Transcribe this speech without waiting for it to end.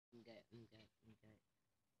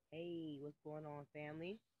Hey, what's going on,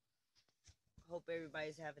 family? Hope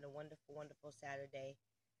everybody's having a wonderful, wonderful Saturday.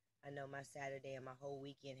 I know my Saturday and my whole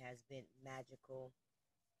weekend has been magical.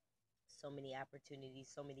 So many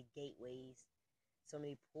opportunities, so many gateways, so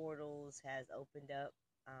many portals has opened up.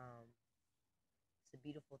 It's a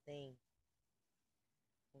beautiful thing.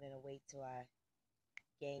 I'm gonna wait till I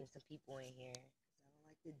gain some people in here because I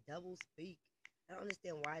don't like to double speak. I don't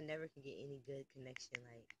understand why I never can get any good connection.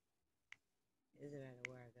 Like, it doesn't matter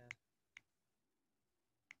where I go.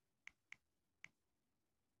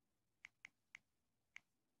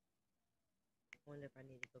 I wonder if I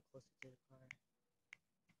need to go closer to the car.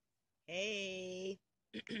 Hey,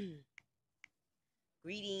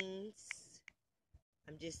 greetings.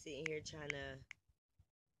 I'm just sitting here trying to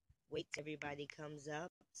wait till everybody comes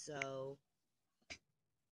up. So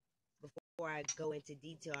before I go into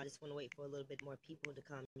detail, I just want to wait for a little bit more people to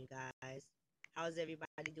come, you guys. How's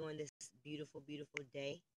everybody doing this beautiful, beautiful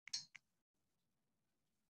day?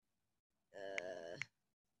 Uh,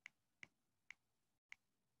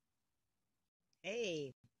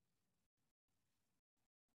 hey,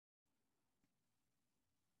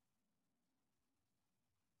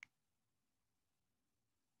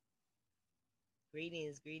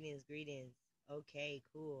 greetings, greetings, greetings. Okay,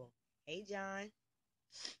 cool. Hey, John,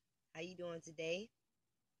 how you doing today?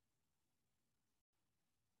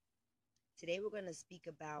 Today we're going to speak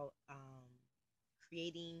about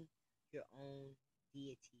creating your own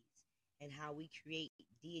deities and how we create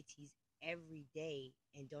deities every day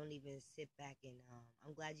and don't even sit back and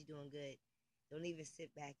I'm glad you're doing good. Don't even sit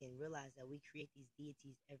back and realize that we create these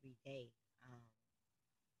deities every day. Um,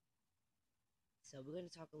 so we're going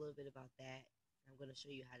to talk a little bit about that. I'm going to show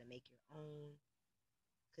you how to make your own.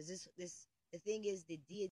 Because this the thing is, the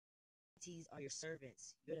deities are your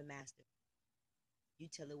servants. You're the master. You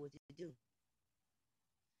tell it what to do.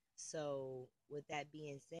 So with that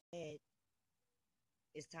being said,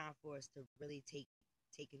 it's time for us to really take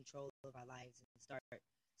control of our lives and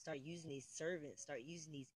start using these servants, start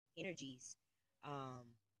using these energies um,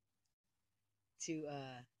 to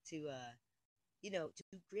to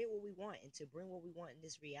create what we want and to bring what we want in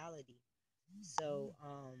this reality. So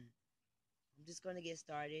I'm just gonna get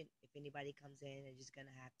started. If anybody comes in, they're just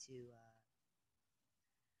gonna have to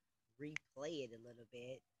replay it a little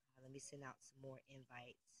bit. Let me send out some more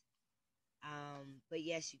invites. But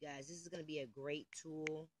yes, you guys, this is gonna be a great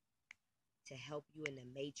tool to help you in the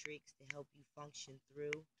matrix, to help you function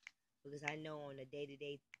through. Because I know on a day to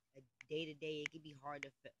day, it can be hard to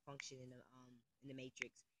function in the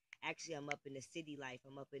matrix. Actually, I'm up in the city life.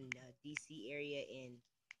 I'm up in the DC area, and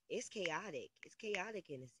it's chaotic. It's chaotic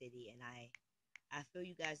in the city, and I feel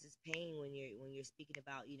you guys' pain when you're speaking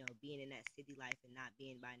about being in that city life and not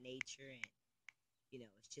being by nature, and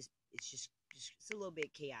it's just it's a little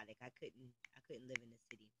bit chaotic. I couldn't live in the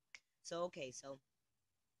city. So okay, so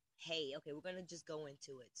hey, okay, we're gonna just go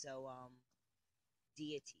into it. So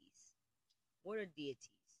deities. What are deities?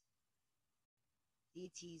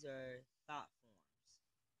 Deities are thought forms.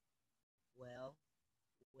 Well,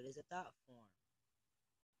 what is a thought form?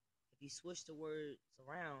 If you switch the words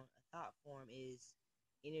around, a thought form is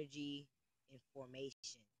energy and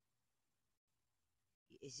formation.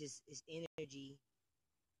 It's energy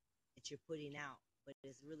that you're putting out, but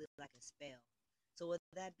it's really like a spell. So with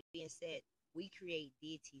that being said, we create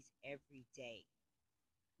deities every day.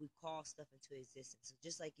 We call stuff into existence. So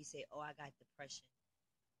just like you say, oh, I got depression.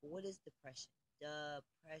 What is depression?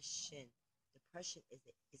 Depression. Depression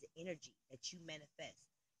is an energy that you manifest.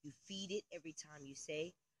 You feed it every time you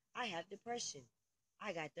say, I have depression.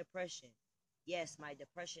 I got depression. Yes, my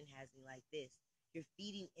depression has me like this. You're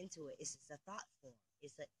feeding into it. It's just a thought form.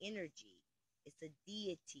 It's an energy. It's a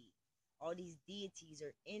deity. All these deities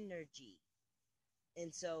are energy.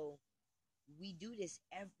 And so we do this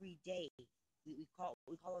every day. We call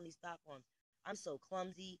on these thought forms. I'm so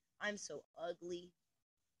clumsy. I'm so ugly.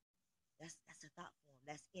 That's a thought form.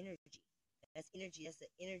 That's energy. That's energy. That's the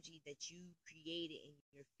energy that you created in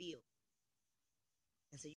your field.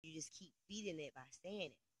 And so you just keep feeding it by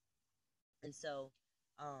saying it. And so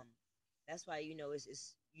um that's why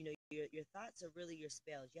it's your thoughts are really your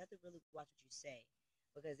spells. You have to really watch what you say.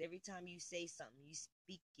 Because every time you say something, you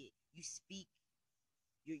speak it. You speak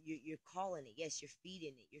you're calling it. Yes, you're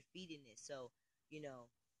feeding it. You're feeding it. So, you know,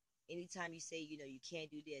 anytime you say, you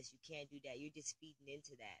can't do this, you can't do that, you're just feeding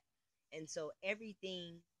into that. And so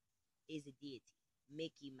everything is a deity.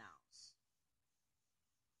 Mickey Mouse,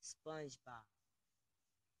 SpongeBob.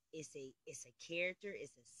 It's a character,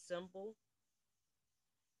 it's a symbol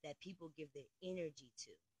that people give their energy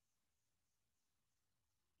to.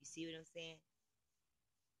 You see what I'm saying?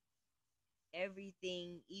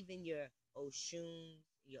 everything, even your Oshun,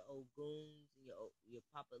 your Oguns, and your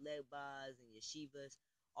Papa Legbas and your Shivas,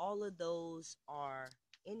 all of those are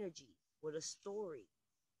energy with a story.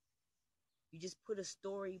 You just put a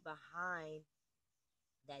story behind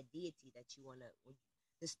that deity that you want to.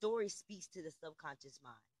 The story speaks to the subconscious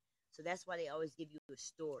mind. So that's why they always give you a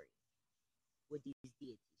story with these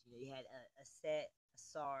deities. You know, you had a Set, a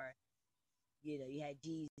Sar, you know, you had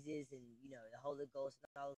Jesus and, you know, the Holy Ghost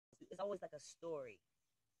and all. It's always like a story.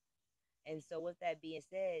 And so with that being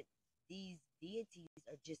said, these deities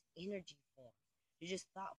are just energy forms. They're just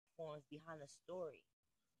thought forms behind a story.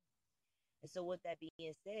 And so with that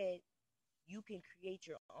being said, you can create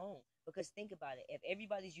your own. Because think about it, if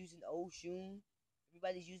everybody's using the Oshun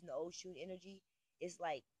energy, it's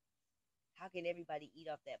like, how can everybody eat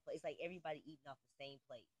off that plate? It's like everybody eating off the same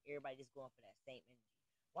plate. Everybody just going for that same energy.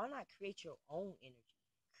 Why not create your own energy?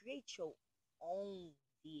 Create your own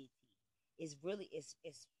deity. It's really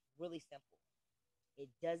simple. It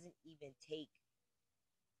doesn't even take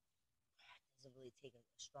doesn't really take a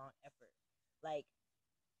strong effort. Like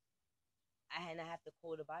I have to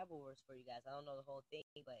quote a Bible verse for you guys. I don't know the whole thing,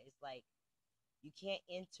 but it's like you can't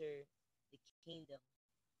enter the kingdom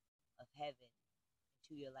of heaven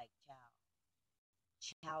until you're like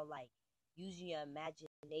childlike, using your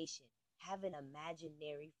imagination, have an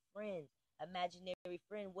imaginary friend. Imaginary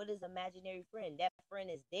friend. What is imaginary friend? That friend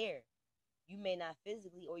is there. You may not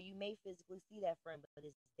physically, or you may physically see that friend, but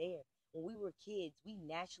it's there. When we were kids, we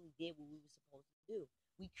naturally did what we were supposed to do.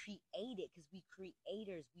 We created because we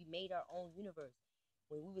creators. We made our own universe.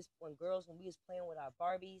 When we was playing with our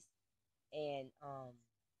Barbies and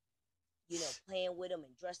playing with them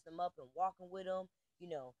and dressing them up and walking with them.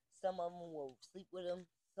 Some of them will sleep with them.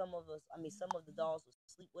 Some of the dolls will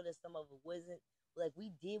sleep with us. Some of them wasn't. Like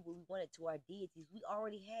we did what we wanted to our deities. We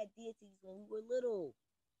already had deities when we were little.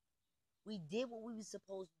 We did what we were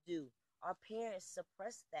supposed to do. Our parents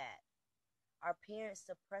suppressed that. Our parents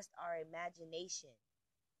suppressed our imagination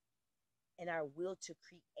and our will to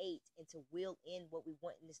create and to will in what we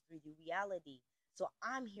want in this 3D reality. So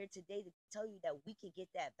I'm here today to tell you that we can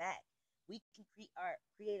get that back. We can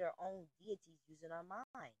create our own deities using our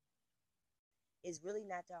mind. It's really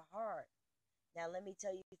not that hard. Now, let me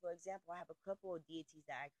tell you, for example, I have a couple of deities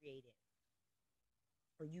that I created.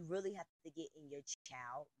 But you really have to get in your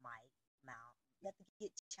child mind. You have to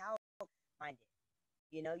get child minded.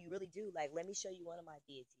 You really do. Like, let me show you one of my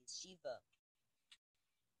deities, Shiva.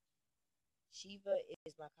 Shiva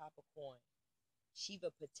is my Capricorn. Shiva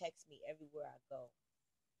protects me everywhere I go.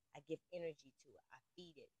 I give energy to it. I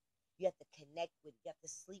feed it. You have to connect with it. You have to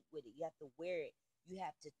sleep with it. You have to wear it. You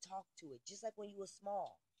have to talk to it. Just like when you were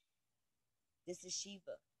small. This is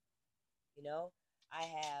Shiva. I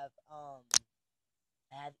have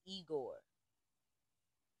Igor.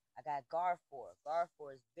 I got Garfor.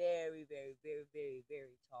 Garfor is very, very, very, very,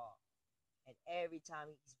 very tall. And every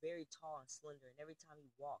time he's very tall and slender, and every time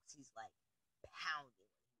he walks, he's like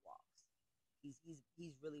pounding when he walks.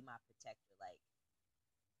 He's really my protector. Like,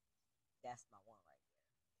 that's my one right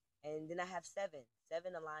there. And then I have Seven.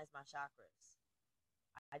 Seven aligns my chakras.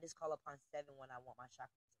 I just call upon Seven when I want my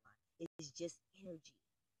chakras to align. It's just energy.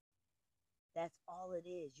 That's all it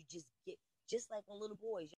is. You just like when little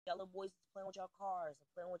boys, y'all little boys playing with y'all cars and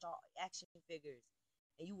playing with y'all action figures,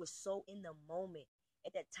 and you were so in the moment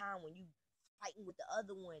at that time when you fighting with the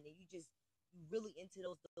other one, and you really into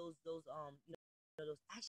those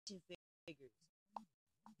action figures.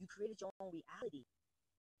 You created your own reality.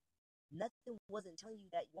 Nothing wasn't telling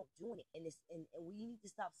you that you weren't doing it, and we need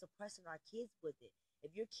to stop suppressing our kids with it.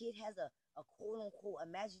 If your kid has a quote unquote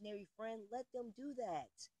imaginary friend, let them do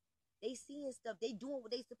that. They seeing stuff. They doing what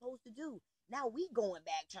they supposed to do. Now we going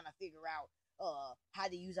back trying to figure out how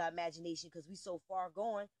to use our imagination because we so far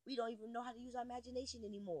gone. We don't even know how to use our imagination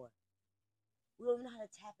anymore. We don't even know how to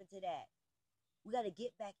tap into that. We got to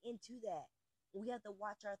get back into that. We have to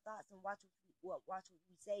watch our thoughts and watch what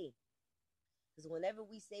we say. Because whenever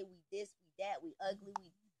we say we this, we that, we ugly,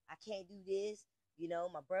 I can't do this,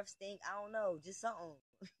 my breath stink, I don't know, just something.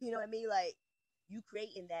 You know what I mean? Like, you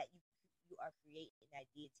creating that, you are creating that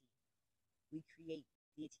deity. We create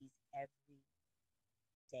deities every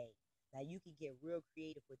day. Now, you can get real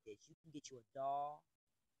creative with this. You can get you a doll.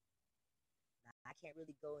 Now, I can't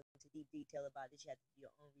really go into deep detail about this. You have to do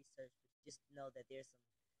your own research, but just know that there's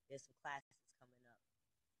some classes coming up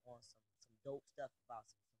on some dope stuff about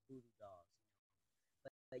some voodoo dolls.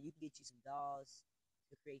 But you can get you some dolls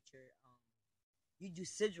to create your you do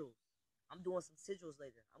sigils. I'm doing some sigils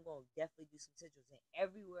later. I'm gonna definitely do some sigils, and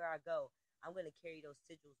everywhere I go, I'm gonna carry those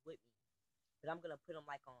sigils with me. But I'm gonna put them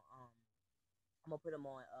like on I'm gonna put them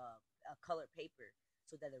on a colored paper,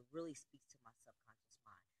 so that it really speaks to my subconscious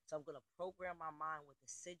mind. So I'm gonna program my mind with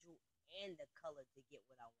the sigil and the color to get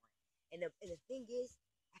what I want. And the thing is,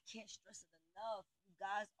 I can't stress it enough. You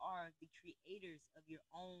guys are the creators of your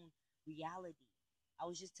own reality. I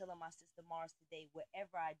was just telling my sister Mars today,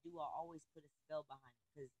 whatever I do, I always put a spell behind it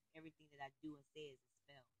because everything that I do and say is a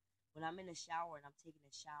spell. When I'm in the shower and I'm taking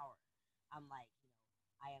a shower, I'm like,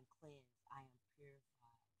 I am cleansed, I am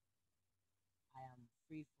purified, I am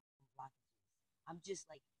free from blockages. I'm just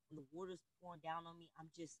like when the water's pouring down on me,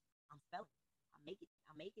 I'm felling. I'm making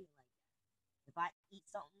it like that. If I eat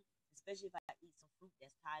something, especially if I eat some fruit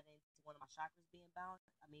that's tied into one of my chakras being bound,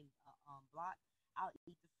 blocked, I'll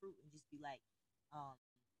eat the fruit and just be like, um,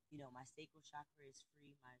 my sacral chakra is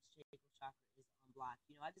free, my sacral chakra is unblocked.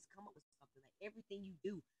 I just come up with something like everything you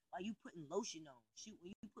do while you putting lotion on. Shoot,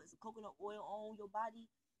 when you put some coconut oil on your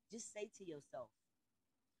body, just say to yourself,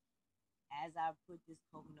 as I put this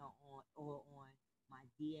coconut oil on, my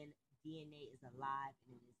DNA is alive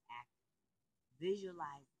and it is active.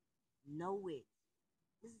 Visualize it. Know it.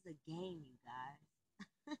 This is a game, you guys.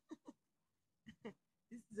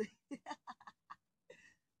 this is a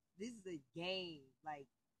this is a game. Like,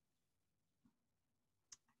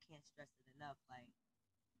 I can't stress it enough. Like,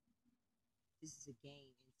 this is a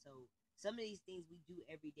game, and so some of these things we do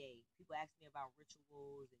every day. People ask me about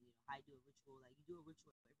rituals and how you do a ritual. Like, you do a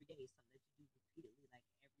ritual every day. It's something that you do repeatedly, like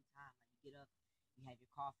every time. Like, you get up, you have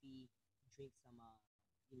your coffee, you drink some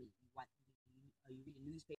you watch you read a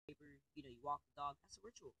newspaper, you walk the dog. That's a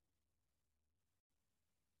ritual.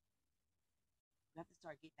 You have to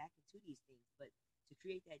start getting back into these things. But to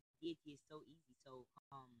create that deity is so easy. So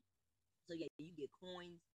yeah, you get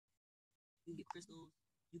coins, you get crystals,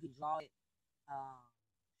 you can draw it.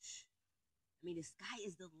 The sky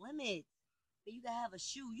is the limit. But you can have a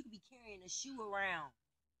shoe. You can be carrying a shoe around,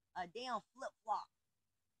 a damn flip flop,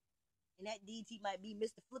 and that deity might be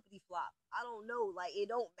Mr. Flippity Flop. I don't know. Like, it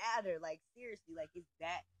don't matter. Like, seriously, like, it's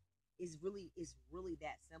really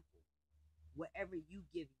that simple. Whatever you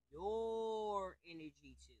give your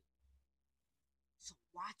energy to. So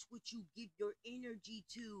watch what you give your energy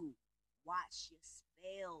to. Watch your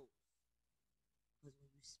spells. Because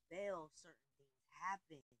when you spell, certain things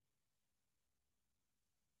happen.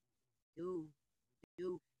 Do.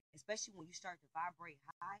 Especially when you start to vibrate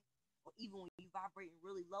high, or even when you vibrating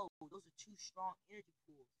really low. Those are two strong energy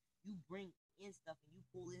pools. You bring in stuff and you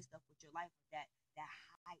pull in stuff with your life with that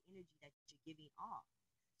high energy that you're giving off.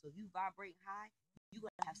 So if you vibrate high, you're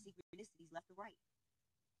gonna have synchronicities left to right.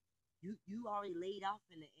 You already laid off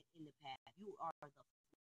in the path. You are the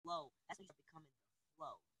flow. That's when you start becoming the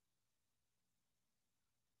flow.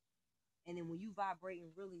 And then when you vibrating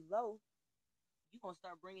really low, you're gonna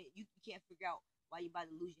start bringing. You can't figure out why you about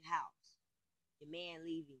to lose your house, your man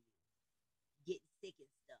leaving you, getting sick and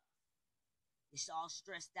stuff. You're all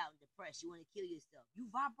stressed out and depressed. You want to kill yourself. You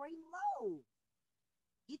vibrating low.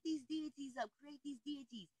 Get these deities up. Create these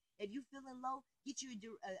deities. If you feeling low, create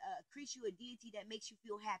you a deity that makes you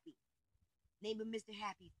feel happy. Name him Mr.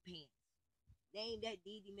 Happy Pants. Name that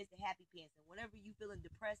deity Mr. Happy Pants. And whenever you feeling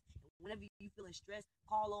depressed, and whenever you feeling stressed,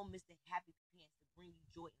 call on Mr. Happy Pants to bring you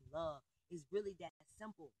joy and love. It's really that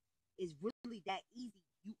simple. It's really that easy.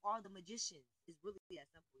 You are the magician. It's really that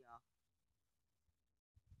simple, y'all.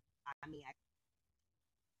 I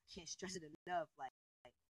can't stress it enough. Like,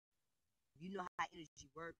 you know how energy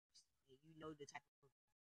works, and you know the type of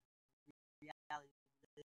reality you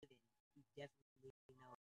live in, you definitely know this.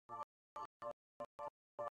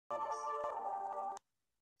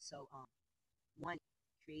 So, one,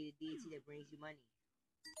 create a deity that brings you money.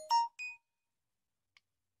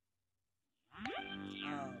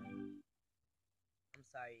 I'm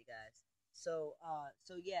sorry, you guys. So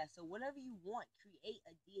yeah. So whatever you want, create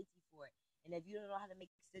a deity for it. And if you don't know how to make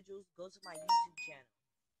sigils, go to my YouTube channel.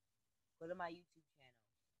 Go to my YouTube channel,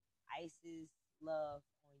 Isis Love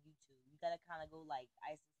on YouTube. You gotta kind of go like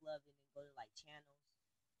Isis Love and then go to like channels.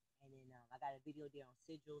 And then I got a video there on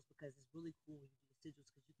sigils because it's really cool when you do the sigils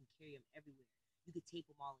because you can carry them everywhere. You can tape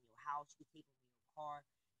them all in your house. You can tape them in your car.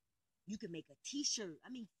 You can make a T-shirt.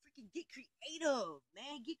 Freaking get creative,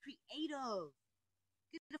 man. Get creative.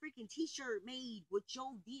 Get a freaking T-shirt made with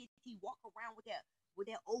your deity. Walk around with that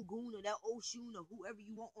Ogun or that Oshun or whoever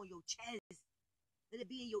you want on your chest. Let it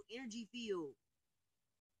be in your energy field.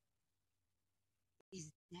 It's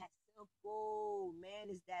that simple, man.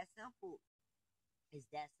 It's that simple. It's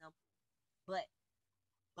that simple. But,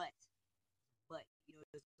 but,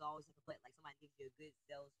 there's always like a but. Like, somebody gives you a good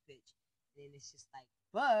sales pitch, and then it's just like,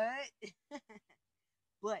 but,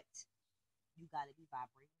 but, you gotta be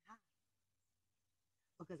vibrating high.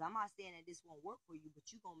 Because I'm not saying that this won't work for you, but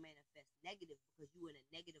you're gonna manifest negative because you're in a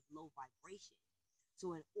negative low vibration.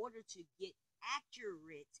 So in order to get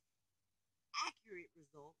accurate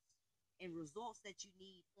results and results that you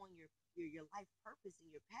need on your life purpose and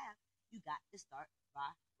your path, you got to start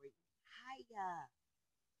vibrating higher.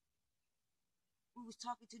 We was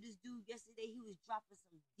talking to this dude yesterday. He was dropping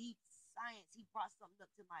some deep science. He brought something up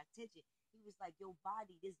to my attention. He was like, your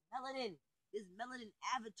body, this melanin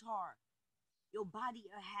avatar, your body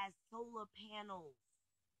has solar panels.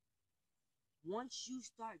 Once you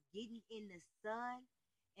start getting in the sun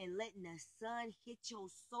and letting the sun hit your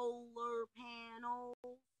solar panel,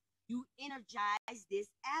 you energize this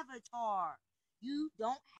avatar. You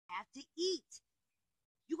don't have to eat.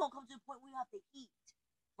 You're going to come to the point where you have to eat.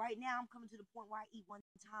 Right now, I'm coming to the point where I eat one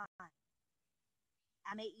time.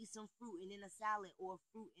 I may eat some fruit and then a salad or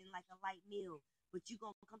fruit in like a light meal. But you're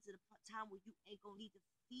going to come to the time where you ain't going to need to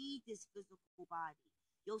feed this physical body.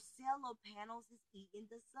 Your cellular panels is eating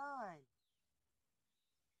the sun.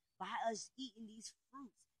 By us eating these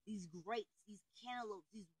fruits, these grapes, these cantaloupes,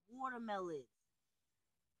 these watermelons.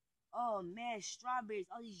 Oh man, strawberries,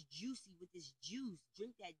 all these juicy with this juice.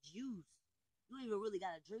 Drink that juice. You don't even really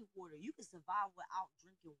gotta drink water. You can survive without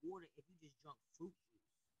drinking water if you just drunk fruit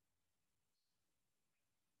juice.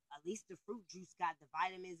 At least the fruit juice got the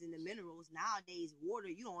vitamins and the minerals. Nowadays, water,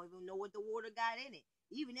 you don't even know what the water got in it.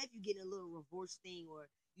 Even if you get a little reverse thing or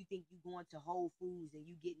you think you going to Whole Foods and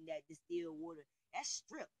you getting that distilled water, that's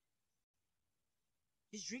stripped.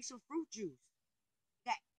 Just drink some fruit juice.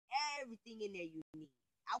 Got everything in there you need.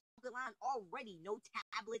 Alkaline already. No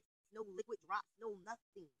tablets, no liquid drops, no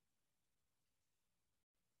nothing.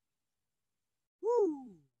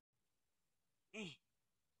 Woo! Man,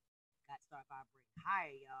 got to start vibrating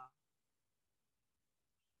higher, y'all.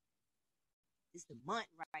 This the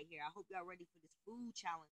month right here. I hope y'all ready for this food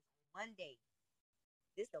challenge on Monday.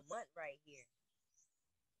 This the month right here.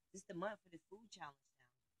 This the month for this food challenge now.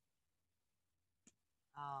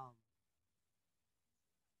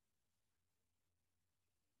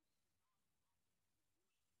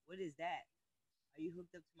 What is that? Are you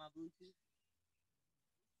hooked up to my Bluetooth?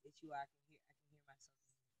 Yes, you are. I can hear myself.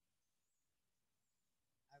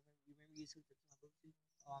 You remember you was hooked up to my Bluetooth?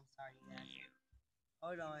 Oh, I'm sorry, guys.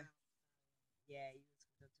 Hold on. Yeah, you was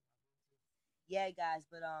hooked up to my Bluetooth. Yeah, guys,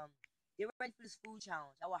 but get ready for this food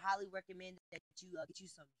challenge. I would highly recommend that you get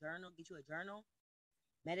you some journal, get you a journal,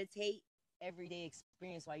 meditate, everyday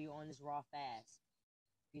experience while you're on this raw fast.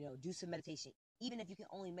 You know, do some meditation. Even if you can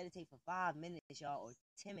only meditate for 5 minutes, y'all, or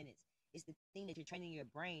 10 minutes, it's the thing that you're training your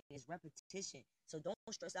brain. It's repetition. So don't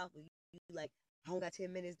stress out when you like, I only got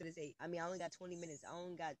 10 minutes to say. I mean, I only got 20 minutes. I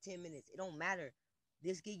only got 10 minutes. It don't matter.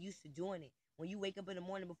 Just get used to doing it. When you wake up in the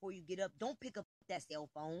morning before you get up, don't pick up that cell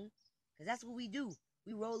phone. Because that's what we do.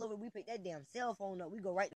 We roll over, we pick that damn cell phone up. We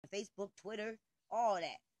go right to Facebook, Twitter, all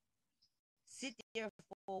that. Sit there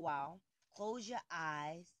for a while. Close your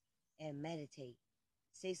eyes and meditate.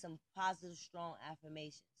 Say some positive, strong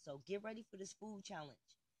affirmations. So get ready for this food challenge.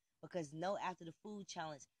 Because know after the food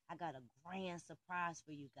challenge, I got a grand surprise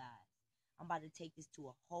for you guys. I'm about to take this to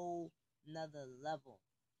a whole nother level.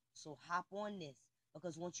 So hop on this.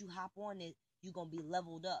 Because once you hop on it, you're going to be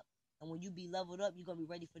leveled up. And when you be leveled up, you're going to be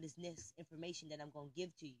ready for this next information that I'm going to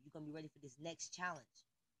give to you. You're going to be ready for this next challenge.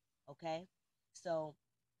 Okay? So,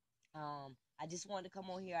 I just wanted to come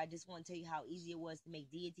on here. I just want to tell you how easy it was to make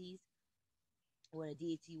deities. What a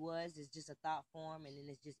deity was is just a thought form, and then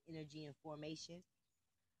it's just energy and formation.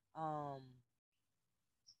 Um,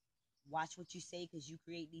 Watch what you say, because you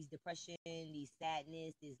create these depression, these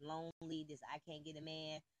sadness, this lonely, this I can't get a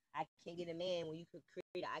man. I can't get a man. When you could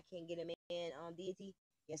create a I can't get a man deity,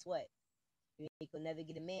 guess what? You will never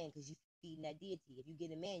get a man because you feeding that deity. If you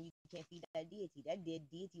get a man, you can't feed that deity. That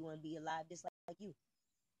deity want to be alive just like you.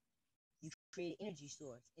 You create an energy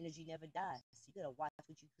source. Energy never dies. You gotta watch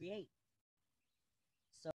what you create.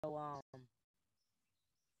 So I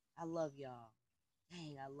love y'all.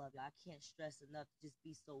 Dang, I love y'all. I can't stress enough to just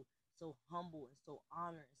be so humble and so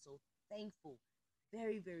honored and so thankful.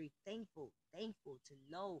 Very, very thankful. Thankful to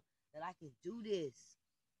know that I can do this.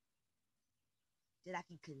 That I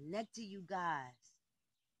can connect to you guys.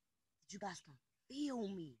 That you guys can feel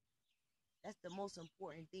me. That's the most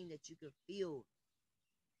important thing, that you can feel.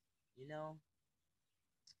 You know?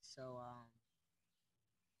 So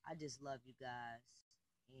I just love you guys.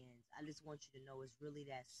 And I just want you to know it's really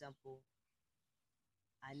that simple.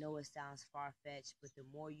 I know it sounds far-fetched, but the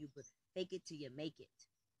more you fake it till you make it.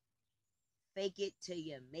 Fake it till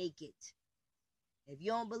you make it. If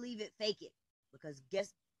you don't believe it, fake it. Because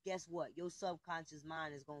guess what? Your subconscious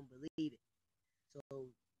mind is going to believe it.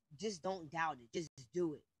 So just don't doubt it. Just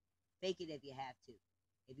do it. Fake it if you have to.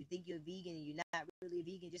 If you think you're a vegan and you're not really a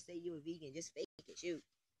vegan, just say you're a vegan. Just fake it. Shoot.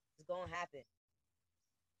 It's going to happen.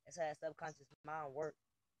 That's how that subconscious mind works.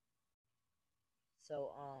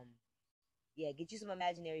 So yeah, get you some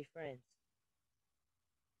imaginary friends.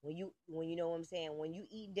 When you know what I'm saying, when you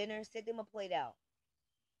eat dinner, set them a plate out.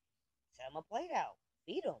 Set them a plate out.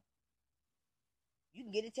 Feed them. You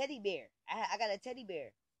can get a teddy bear. I got a teddy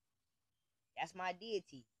bear. That's my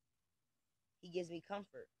deity. He gives me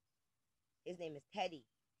comfort. His name is Teddy.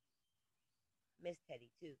 I miss Teddy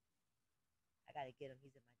too. I gotta get him.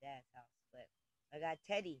 He's at my dad's house. But I got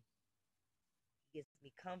Teddy. He gives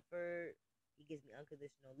me comfort. He gives me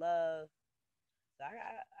unconditional love. So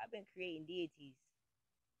I've been creating deities.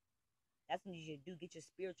 That's what you should do. Get your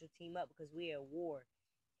spiritual team up because we're at war.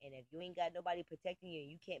 And if you ain't got nobody protecting you,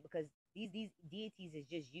 you can't because these deities is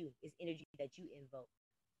just you. It's energy that you invoke.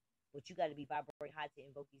 But you got to be vibrating high to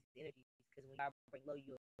invoke these energies because when you vibrate low,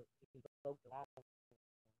 you invoke the wrong ones.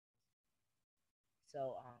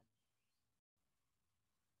 So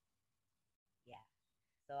yeah.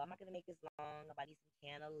 So I'm not gonna make this long. I'm about to eat some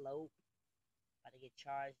cantaloupe. About to get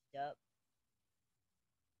charged up.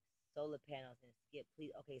 Solar panels and skip,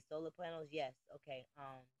 please. Okay, solar panels. Yes. Okay.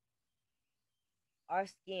 Our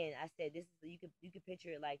skin. I said this is you can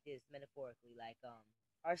picture it like this metaphorically, like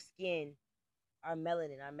our skin, our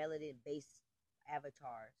melanin based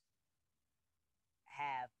avatars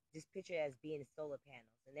have just picture it as being solar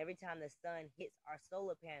panels. And every time the sun hits our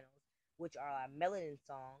solar panels, which are our melanin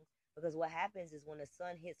songs, because what happens is when the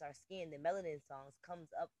sun hits our skin, the melanin songs comes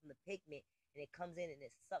up from the pigment and it comes in and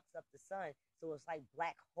it sucks up the sun. So it's like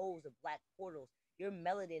black holes or black portals. Your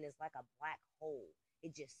melanin is like a black hole.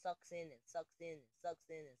 It just sucks in and sucks in and sucks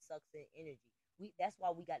in and sucks in energy. That's why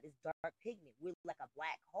we got this dark pigment. We're like a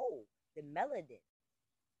black hole. The melanin.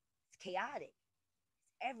 It's chaotic.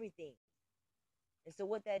 It's everything. And so,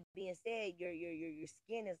 with that being said, your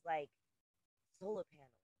skin is like solar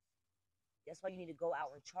panels. That's why you need to go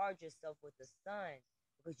out and charge yourself with the sun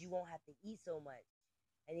because you won't have to eat so much.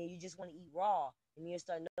 And then you just want to eat raw. And you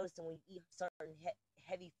start noticing when you eat certain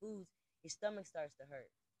heavy foods, your stomach starts to hurt.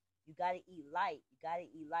 You got to eat light. You got to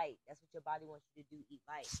eat light. That's what your body wants you to do, eat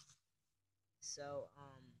light. So,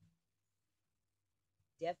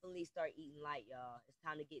 definitely start eating light, y'all. It's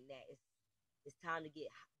time to get in that. It's time to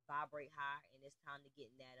get vibrate high, and it's time to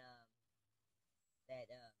get in that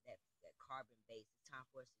carbon base. It's time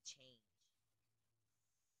for us to change.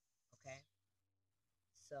 Okay.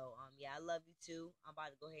 So yeah, I love you too. I'm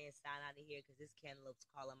about to go ahead and sign out of here because this cantaloupe's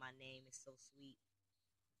calling my name. It's so sweet.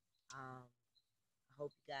 I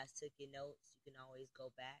hope you guys took your notes. You can always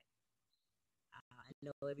go back. I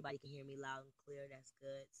know everybody can hear me loud and clear. That's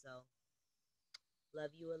good. So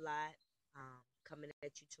love you a lot. Coming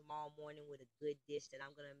at you tomorrow morning with a good dish that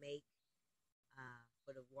I'm gonna make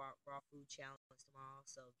for the raw food challenge tomorrow.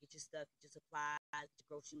 So get your stuff, get your supplies, get your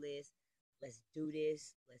grocery list. Let's do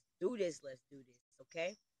this. Let's do this. Let's do this.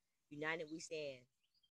 Okay? United we stand.